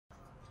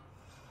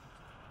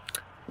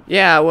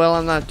Yeah, well,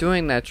 I'm not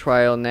doing that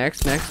trial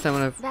next. Next, I'm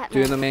gonna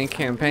do the main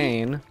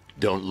campaign.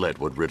 Don't let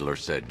what Riddler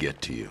said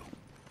get to you.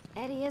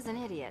 Eddie is an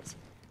idiot.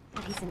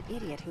 But he's an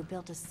idiot who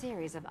built a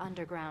series of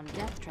underground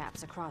death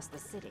traps across the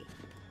city.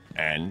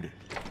 And?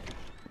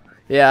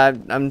 Yeah,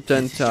 I'm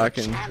done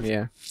talking.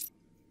 Yeah.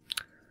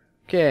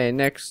 Okay,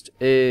 next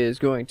is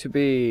going to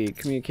be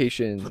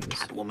communications.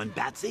 Catwoman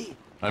Batsy?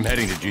 I'm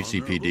heading to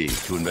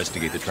GCPD to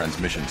investigate the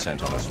transmission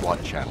sent on a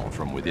SWAT channel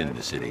from within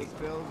the city.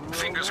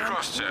 Fingers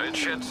crossed, sir, it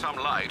sheds some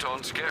light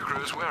on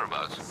Scarecrow's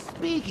whereabouts.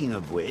 Speaking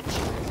of which,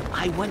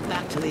 I went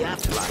back to the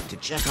afterlife to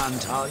check on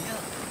Talia,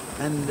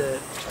 and,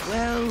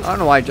 well... I don't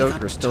know why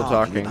Joker's still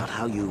talking. About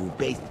how you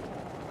based...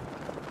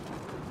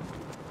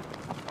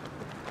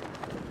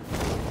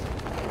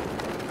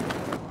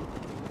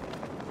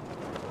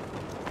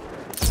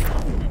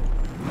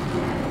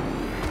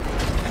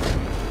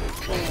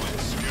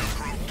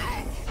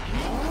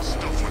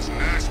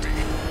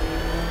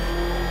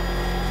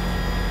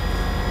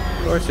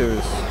 Of course it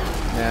was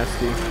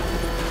nasty.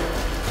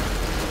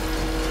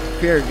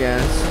 Fear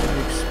gas, I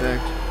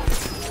expect.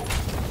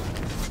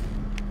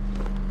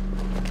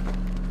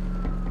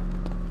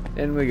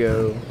 In we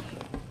go.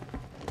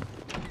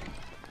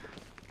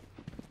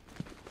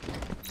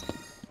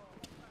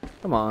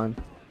 Come on.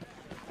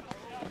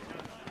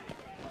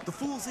 The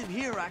fools in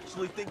here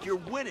actually think you're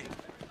winning.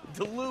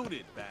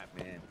 Deluded,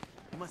 Batman.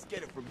 You must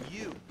get it from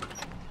you.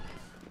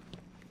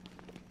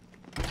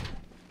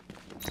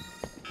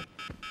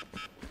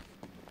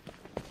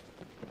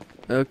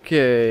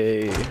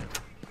 Okay.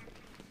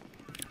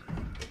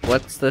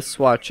 What's the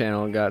SWAT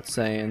channel got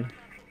saying?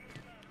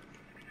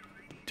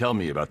 Tell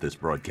me about this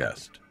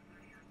broadcast.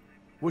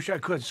 Wish I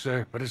could,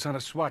 sir, but it's on a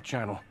SWAT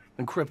channel.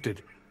 Encrypted.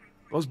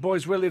 Those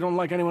boys really don't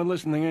like anyone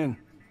listening in.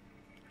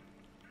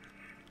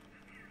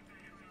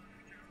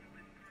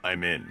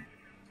 I'm in.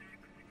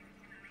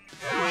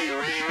 Are you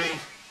reading me?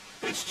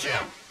 It's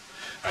Jim.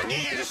 I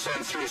need you to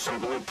send through some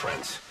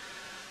blueprints.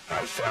 I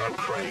found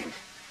Crane,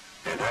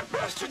 and that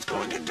bastard's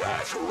going to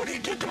die for what he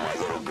did to my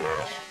little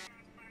girl.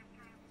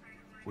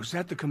 Was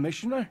that the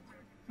commissioner?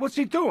 What's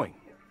he doing?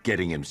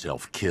 Getting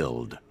himself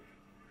killed.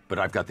 But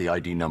I've got the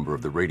ID number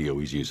of the radio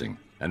he's using,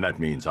 and that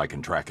means I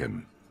can track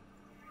him.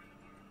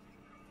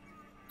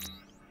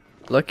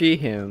 Lucky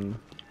him.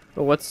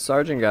 But what's the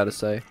Sergeant got to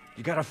say?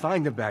 You gotta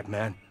find him,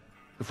 Batman,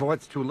 before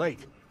it's too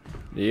late.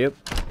 Yep.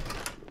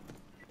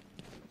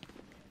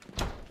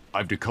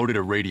 I've decoded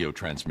a radio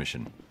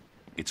transmission.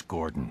 It's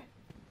Gordon.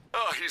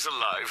 Oh, he's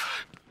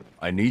alive.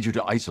 I need you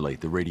to isolate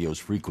the radio's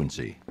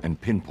frequency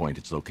and pinpoint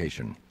its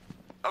location.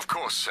 Of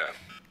course, sir.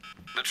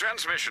 The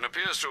transmission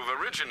appears to have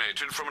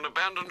originated from an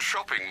abandoned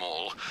shopping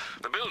mall.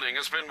 The building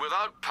has been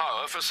without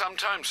power for some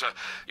time, sir.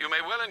 You may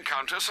well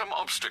encounter some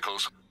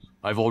obstacles.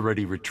 I've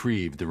already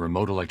retrieved the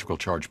remote electrical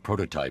charge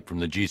prototype from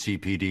the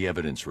GCPD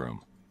evidence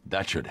room.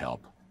 That should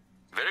help.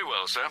 Very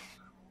well, sir.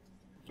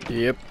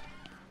 Yep.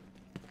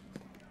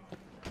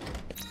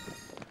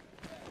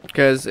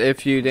 Because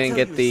if you didn't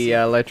get the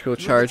electrical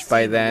charge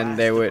by then,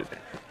 they would.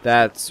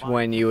 That's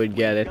when you would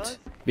get it.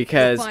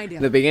 Because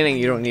in the beginning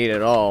you don't need it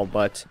at all,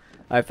 but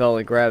I felt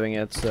like grabbing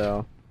it,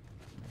 so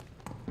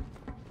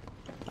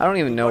I don't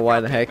even know why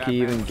the heck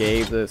he even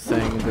gave the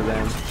thing to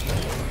them.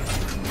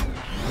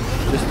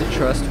 Just to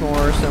trust more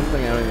or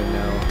something? I don't even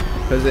know.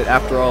 Because it,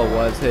 after all,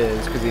 was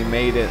his. Because he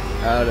made it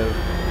out of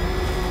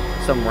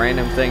some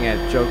random thing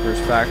at Joker's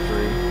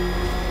factory.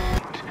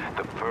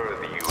 The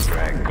further you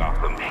drag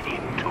Gotham into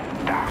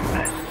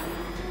darkness.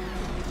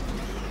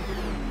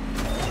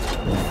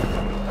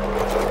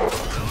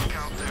 Look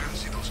out there and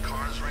see those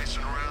cars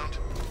racing around.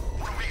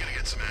 When are we gonna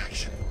get some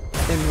action?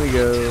 In we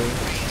go.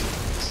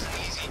 It's an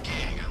easy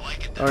gang. I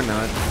like it. Or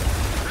not.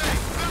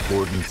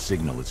 Gordon's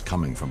signal is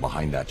coming from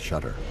behind that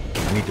shutter.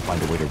 I need to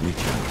find a way to reach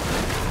him.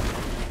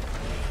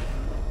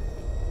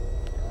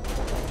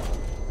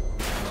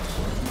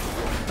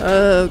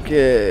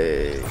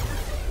 Okay.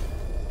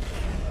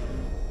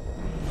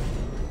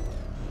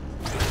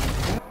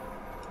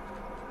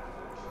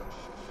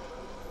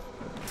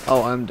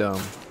 Oh, I'm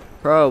dumb.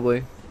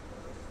 Probably.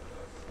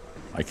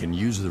 I can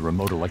use the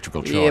remote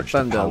electrical charge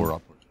I'm to power dumb.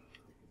 up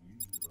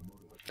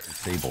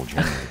disable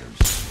generators.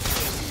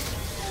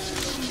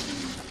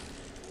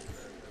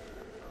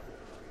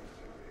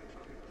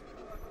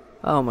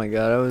 Oh my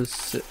god, I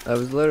was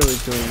literally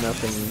doing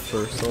nothing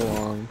for so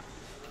long.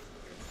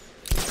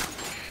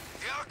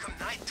 The Arkham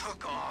Knight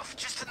took off.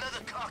 Just another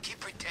cocky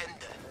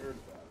pretender.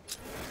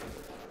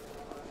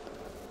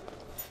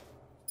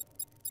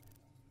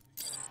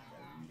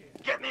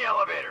 Get in the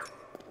elevator.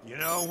 You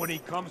know, when he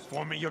comes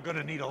for me, you're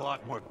gonna need a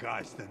lot more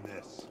guys than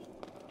this.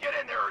 Get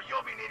in there or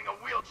you'll be needing a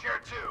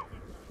wheelchair too.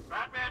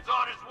 Batman's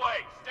on his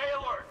way. Stay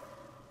alert.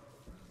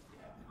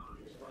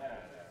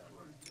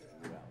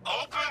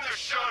 Open the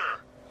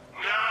shutter.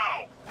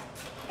 Now.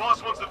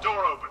 Boss wants the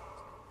door open.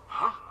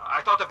 Huh?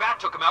 I thought the Bat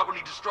took him out when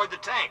he destroyed the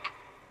tank.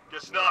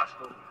 Guess not.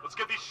 Let's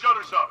get these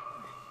shutters up.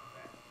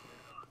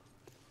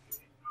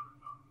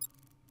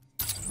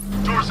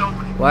 Door's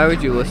opening. Why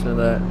would you listen to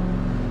that?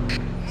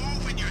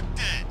 Move and you're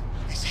dead.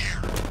 He's here.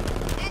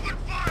 Open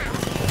fire.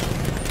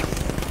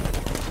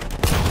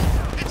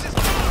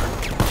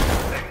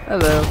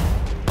 Hello.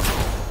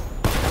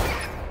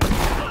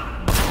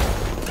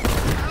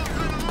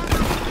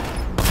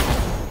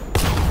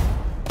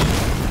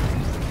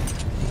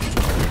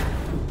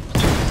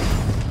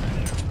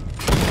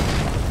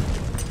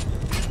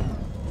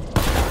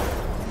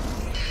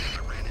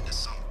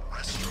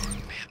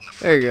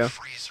 There you go.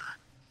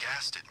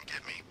 Gas didn't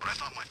get me, but I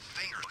thought my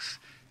fingers.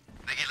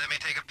 Think you let me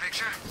take a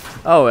picture?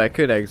 Oh, I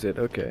could exit.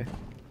 Okay.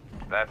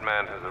 That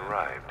man has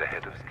arrived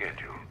ahead of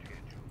schedule.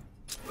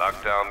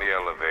 Lock down the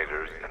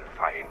elevators and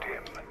find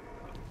him.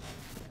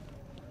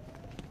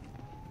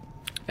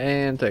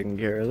 And taking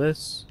care of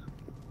this.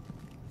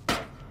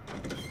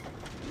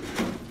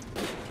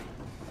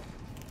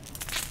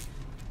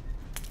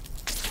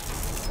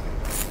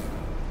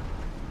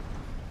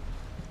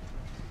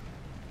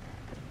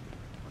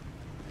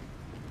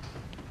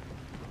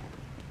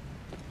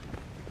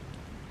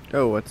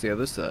 Oh, what's the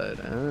other side?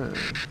 Ah.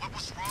 What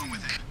was wrong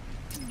with it?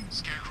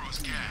 Scarecrow's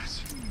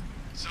gas.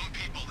 Some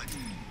people, they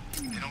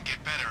don't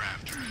get better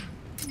after.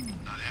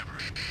 Not ever.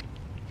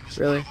 He was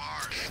Really? one of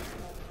ours.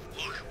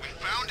 Look, we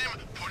found him,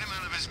 put him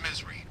out of his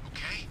misery,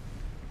 okay?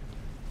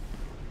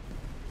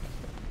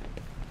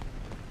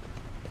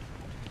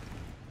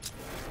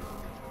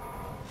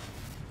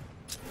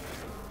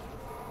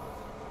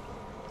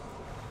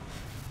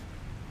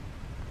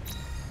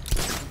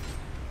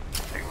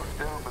 Do you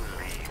still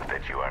believe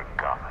that you are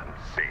Gotham's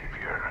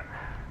savior?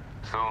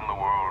 Soon the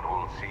world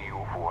will see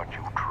you for what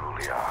you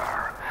truly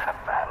are. A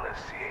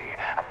fallacy,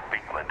 a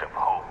figment of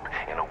hope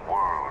in a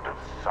world of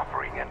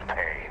suffering and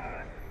pain.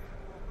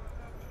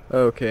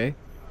 Okay.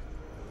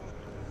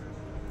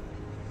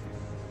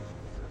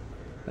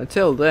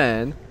 Until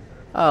then,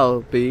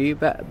 I'll be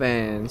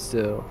Batman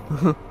still.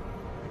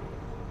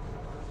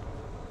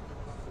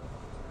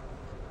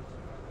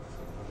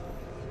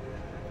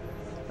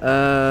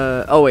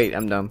 Oh wait,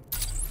 I'm dumb.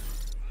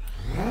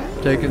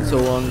 Taking so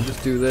long to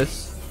just do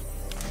this.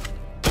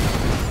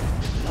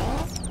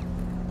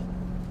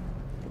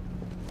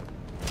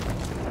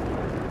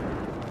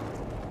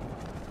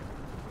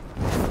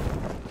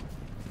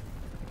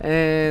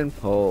 And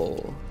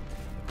pull.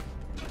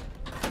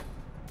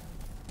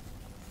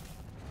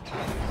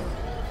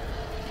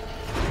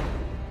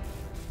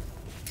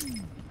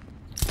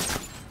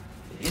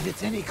 If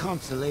it's any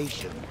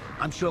consolation,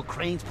 I'm sure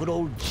Crane's put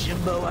old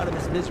Jimbo out of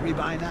his misery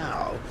by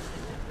now.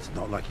 It's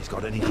not like he's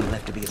got anything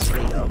left to be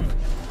afraid of.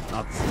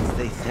 Not since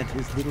they sent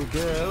his little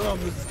girl on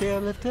the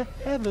stairlift to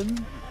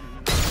heaven.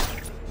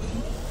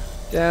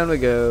 Down we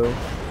go.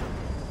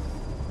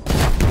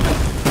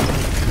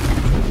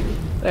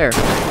 There.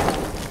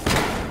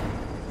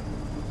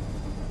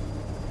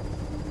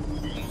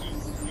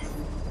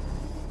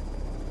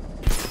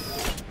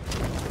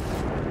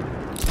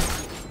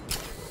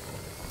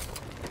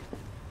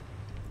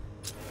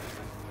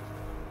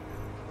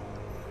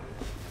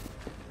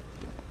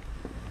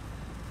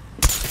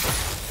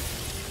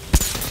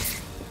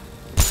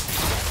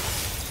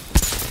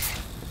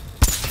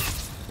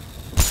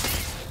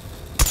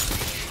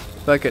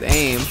 If I could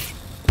aim.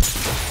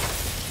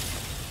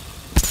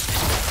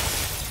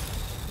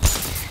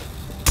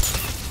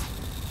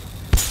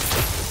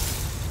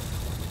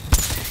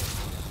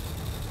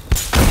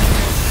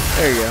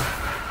 There you go.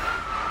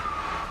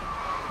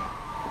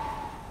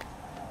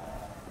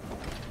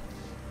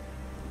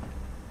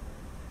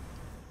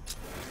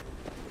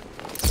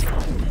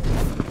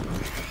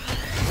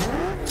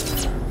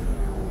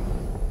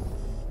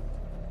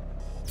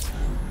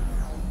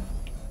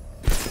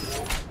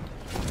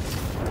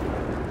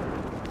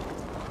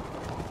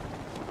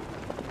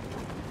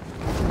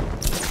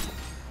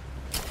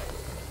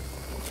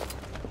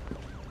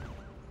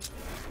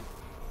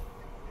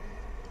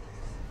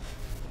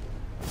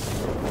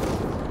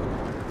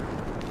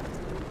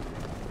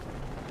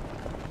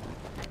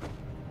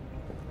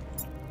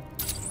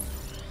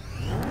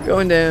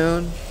 Going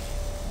down.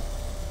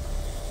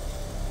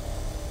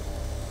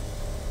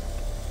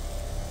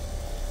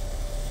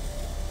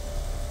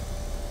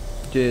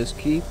 Just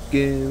keep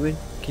going,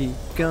 keep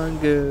on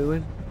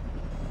going.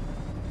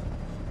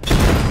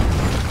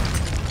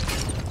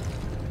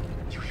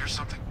 You hear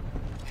something?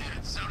 Yeah,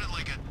 it sounded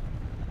like a...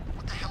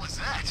 What the hell is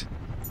that?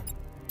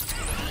 It's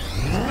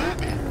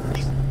Batman.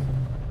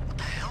 What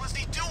the hell is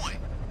he doing?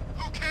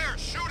 Who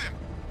cares? Shoot him!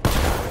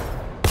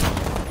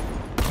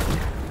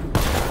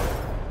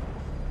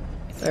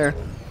 There.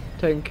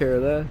 Taking care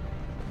of that.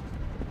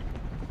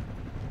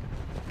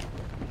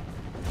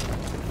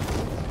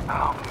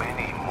 How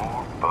many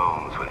more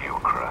bones will you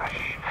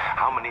crush?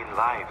 How many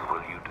lives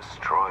will you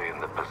destroy in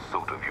the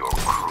pursuit of your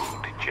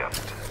crude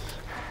justice?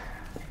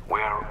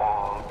 We're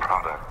all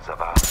products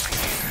of our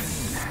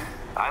fears.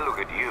 I look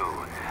at you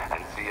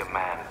and see a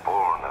man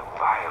born of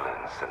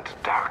violence and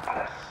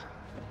darkness.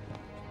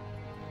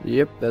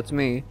 Yep, that's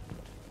me.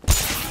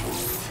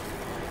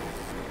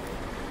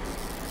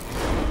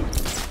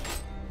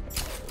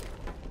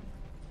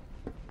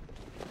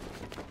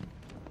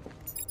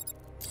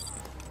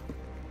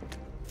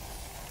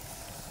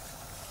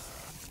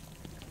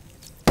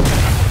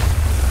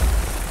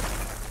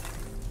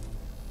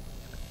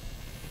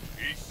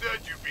 He said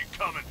you'd be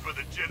coming for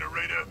the generator.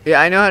 Yeah,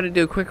 I know how to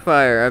do quick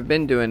fire. I've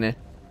been doing it.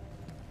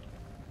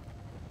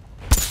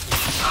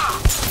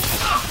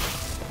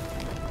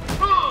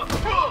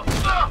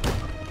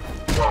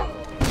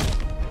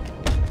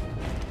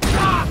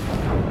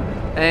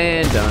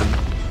 And done.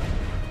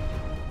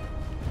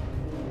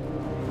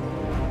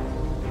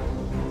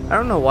 I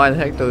don't know why the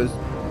heck those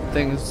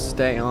things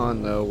stay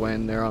on though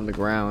when they're on the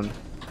ground.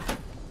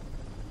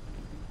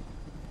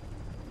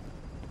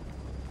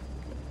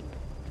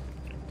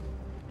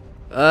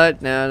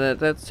 But now that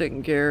that's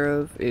taken care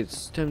of,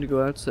 it's time to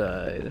go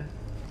outside.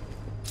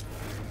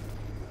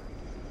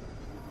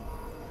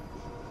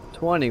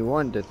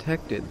 21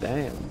 detected,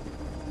 damn.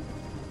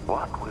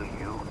 What will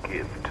you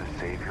give to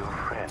save your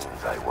friends,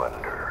 I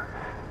wonder?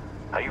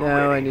 Are you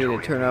Now I ready need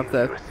to turn off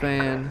reveal that your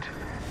fan.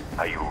 secret?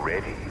 Are you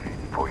ready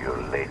for your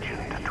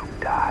legend to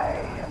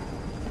die?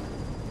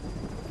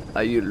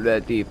 Are you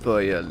ready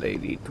for your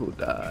lady to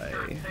die?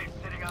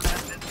 Sitting on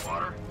that dense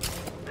water?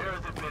 There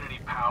hasn't been any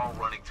power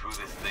running through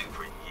this thing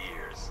for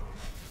years.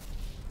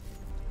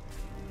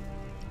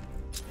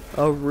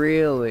 Oh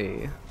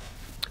really?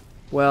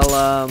 Well,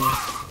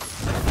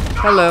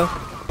 hello.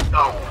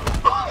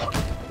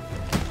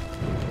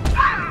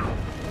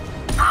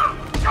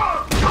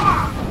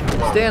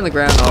 Stay on the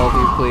ground, all of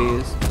you,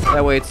 please.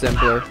 That way it's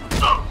simpler.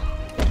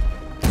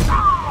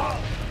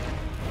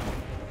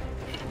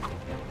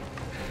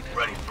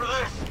 Ready for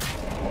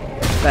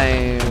this?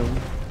 Bam.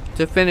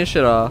 To finish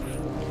it off.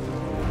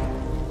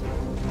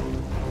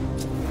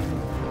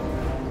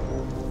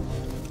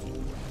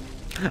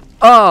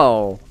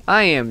 Oh,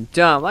 I am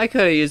dumb. I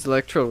could have used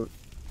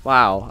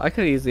Wow, I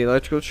could have used the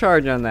electrical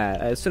charge on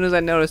that as soon as I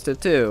noticed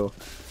it too.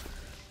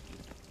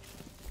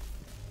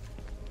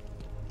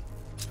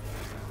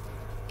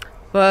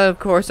 But of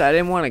course, I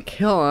didn't want to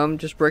kill them,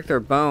 just break their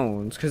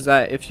bones. Because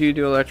if you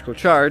do electrical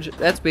charge,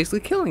 that's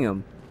basically killing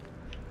them.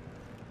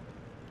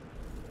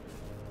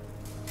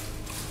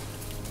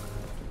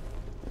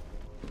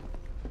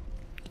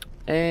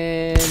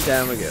 And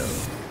down we go.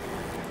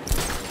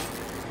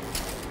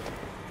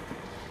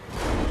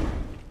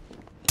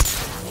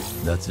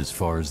 That's as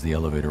far as the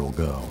elevator will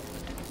go.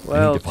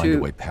 Well, I need to find a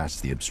way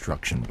past the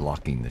obstruction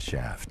blocking the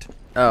shaft.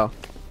 Oh.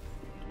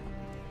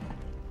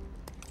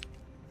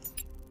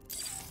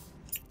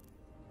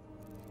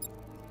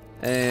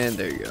 And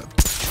there you go.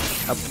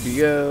 Up we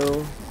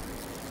go.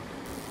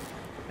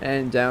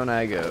 And down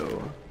I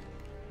go.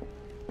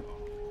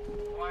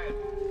 Quiet.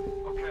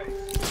 Okay.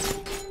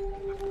 This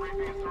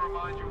briefing is to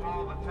remind you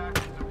all the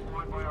tactics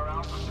employed by our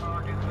alpha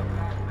target, the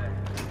Batman.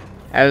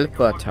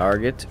 Alpha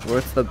target?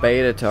 What's the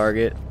beta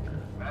target?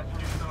 Imagine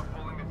yourself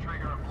pulling the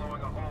trigger and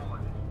blowing a hole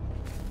in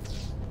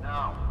it.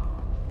 Now,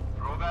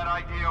 throw that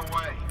idea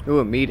away. Ooh,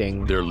 a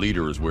meeting. Their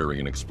leader is wearing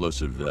an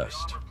explosive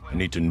vest. I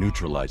need to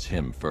neutralize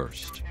him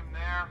first. Him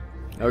there,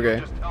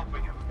 Okay. just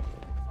helping him.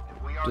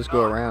 And we are Just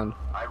go not, around.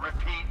 I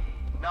repeat,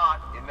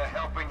 not in the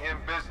helping him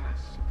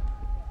business.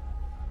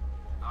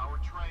 Our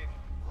training.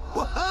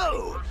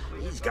 Whoa!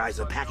 These guys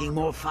are packing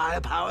more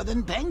firepower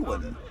than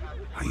Penguin.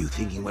 Are you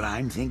thinking what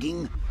I'm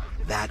thinking?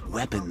 That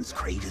weapons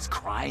crate is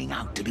crying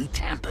out to be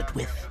tampered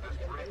with.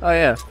 Oh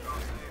yeah.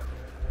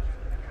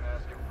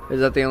 Is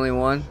that the only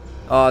one?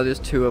 Oh, there's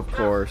two, of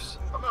course.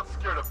 I'm not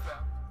scared of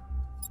that.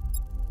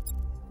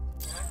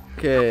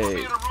 Put Okay.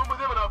 me in a room with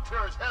him and I'll tear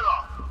his head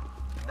off.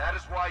 And that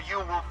is why you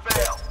will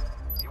fail.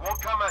 He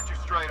won't come at you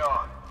straight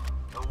on.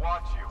 He'll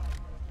watch you.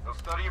 He'll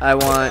study you. I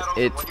want battles,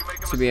 it and when you make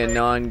to be a mistake,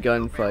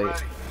 non-gun he'll be fight.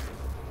 ready.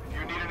 If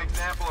you need an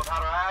example of how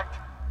to act,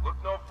 look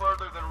no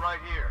further than right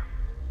here.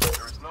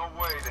 There is no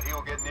way that he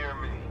will get near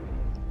me.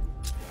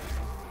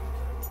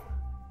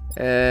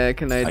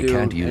 Can I I do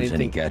can't use anything?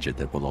 any gadget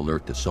that will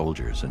alert the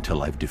soldiers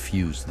until I've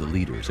defused the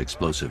leader's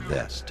explosive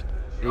vest.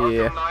 Yeah.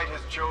 Arkham Knight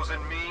has chosen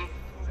me,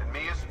 and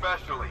me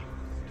especially,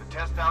 to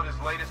test out his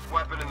latest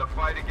weapon in the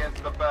fight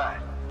against the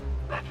Bat.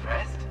 That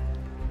vest?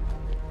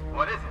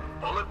 What is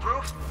it?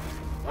 Bulletproof?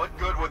 What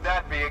good would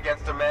that be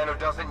against a man who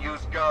doesn't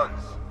use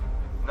guns?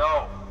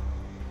 No.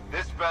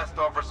 This vest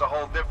offers a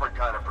whole different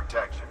kind of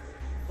protection.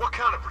 What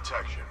kind of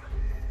protection?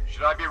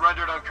 Should I be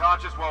rendered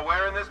unconscious while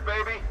wearing this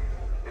baby?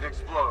 It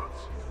explodes.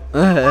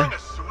 Wearing a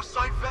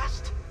suicide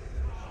vest?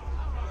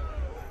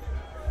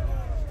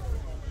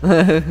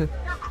 You're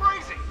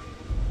crazy!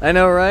 I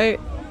know, right?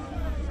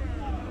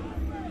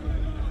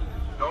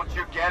 Don't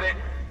you get it?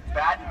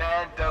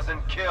 Batman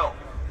doesn't kill.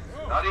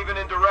 Not even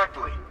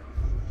indirectly.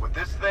 With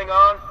this thing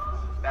on,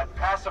 that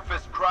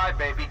pacifist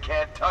crybaby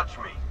can't touch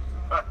me.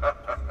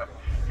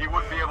 He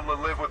wouldn't be able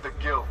to live with the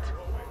guilt.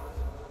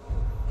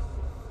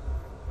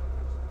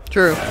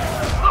 True.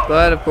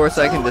 But of course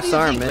I can So what do you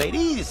disarm think, it.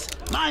 ladies?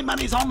 My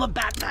money's on the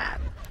Batman.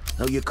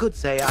 Though you could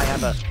say I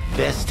have a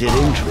vested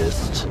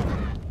interest.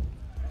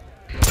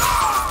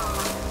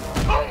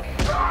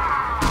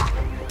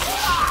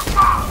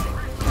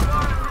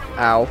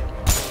 Ow.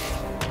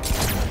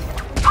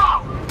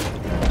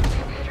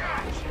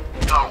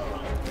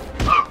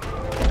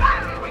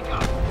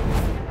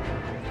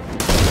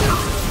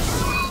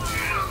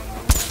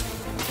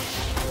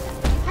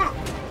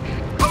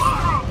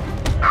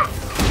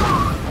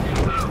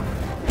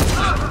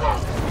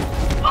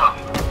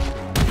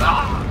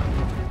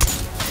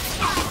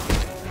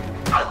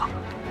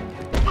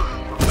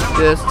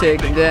 Just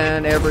taking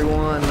down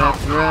everyone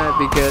left and right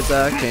because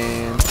I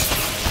can.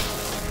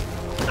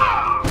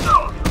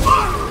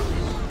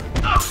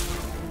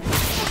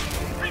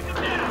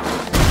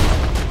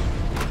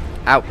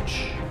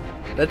 Ouch.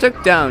 That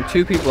took down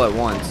 2 people at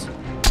once.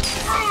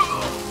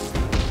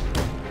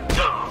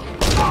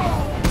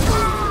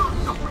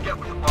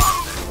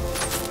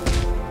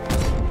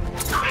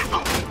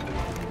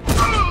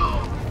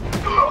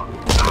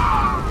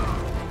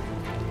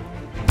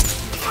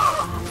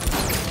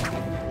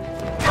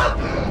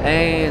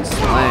 And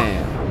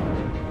slam.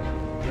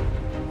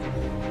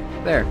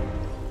 There.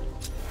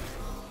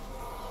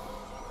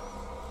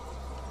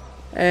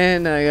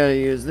 And I gotta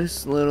use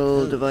this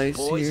little device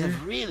boys here.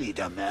 have really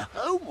done their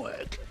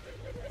homework.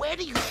 Where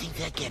do you think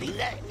they're getting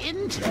their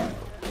intel?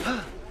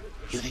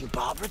 You think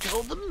Barbara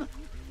told them?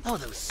 Oh,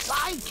 those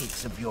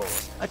sidekicks of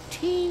yours. A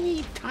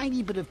teeny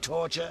tiny bit of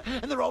torture,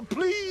 and they're all,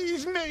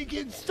 please make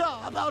it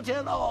stop. I'll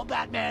tell all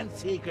Batman's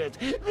secrets.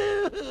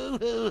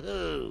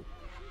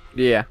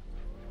 Yeah.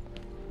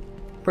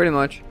 Pretty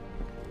much.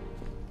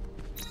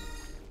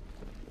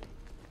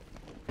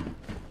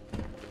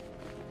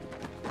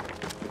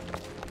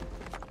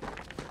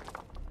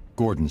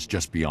 Gordon's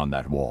just beyond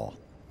that wall.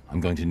 I'm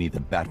going to need the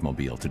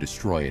Batmobile to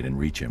destroy it and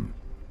reach him.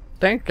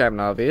 Thanks,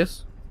 Captain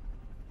Obvious.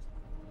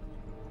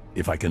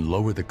 If I can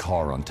lower the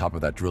car on top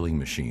of that drilling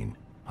machine,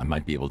 I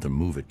might be able to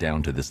move it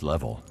down to this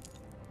level.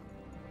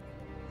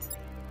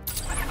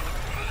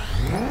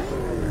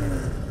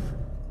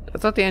 I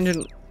thought the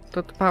engine... I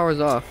thought the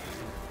power's off.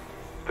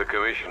 The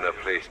Commissioner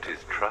placed his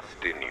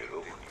trust in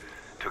you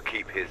to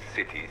keep his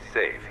city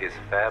safe, his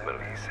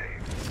family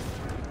safe.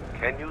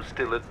 Can you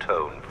still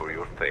atone for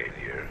your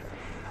failure?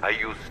 Are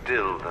you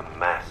still the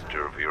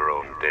master of your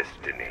own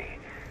destiny?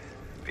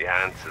 The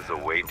answers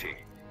are waiting.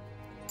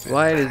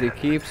 Why does he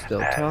keep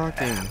still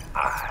talking?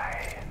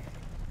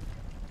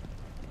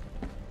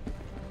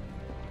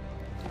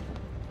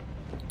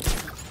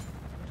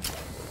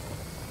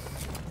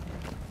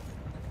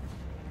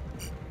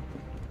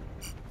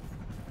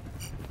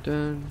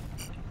 Done.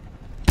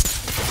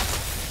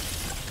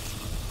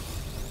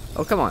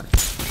 Oh, come on.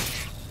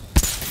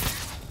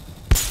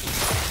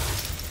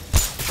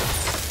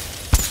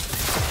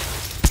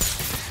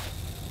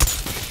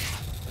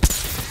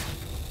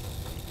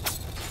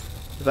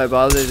 If I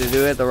bothered to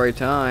do it at the right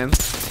time.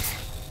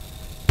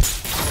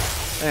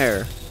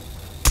 There.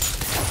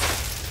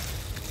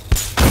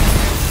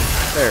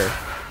 There.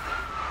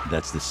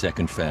 That's the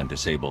second fan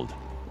disabled.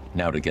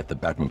 Now to get the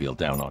Batmobile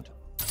down onto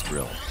the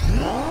drill.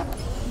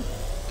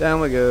 Down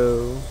we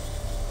go.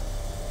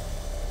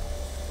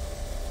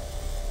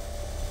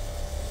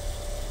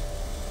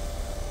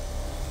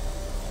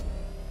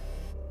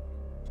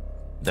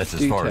 That's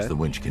as far as the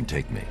winch can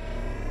take me.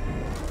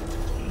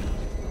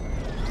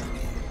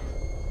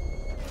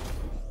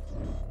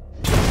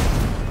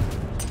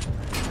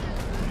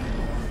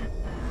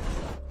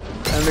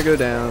 Time to go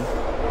down.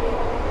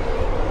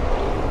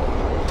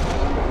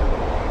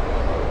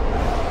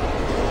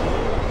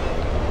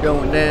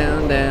 Going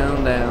down,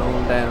 down,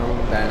 down,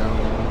 down, down.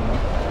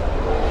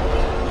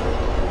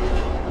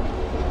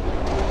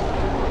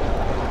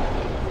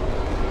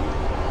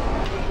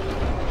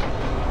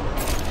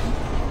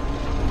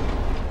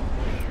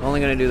 Only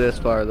gonna do this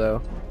far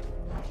though.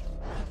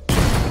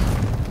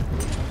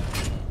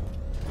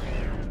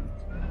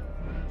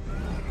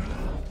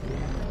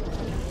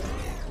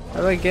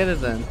 How do I get it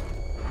then?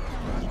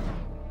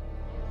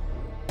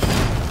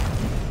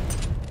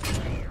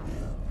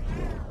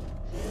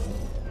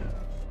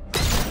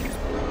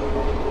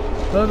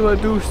 How do I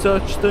do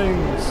such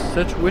things?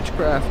 Such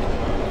witchcraft.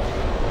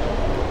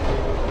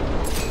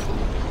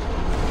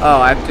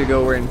 Oh, I have to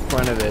go in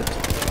front of it.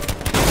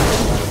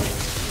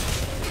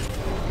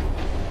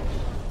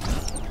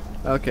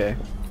 Okay.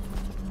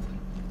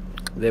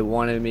 They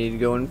wanted me to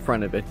go in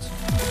front of it.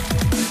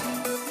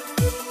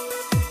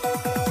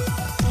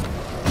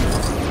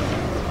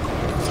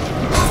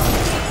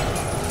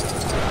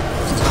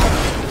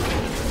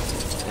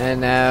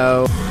 And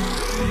now...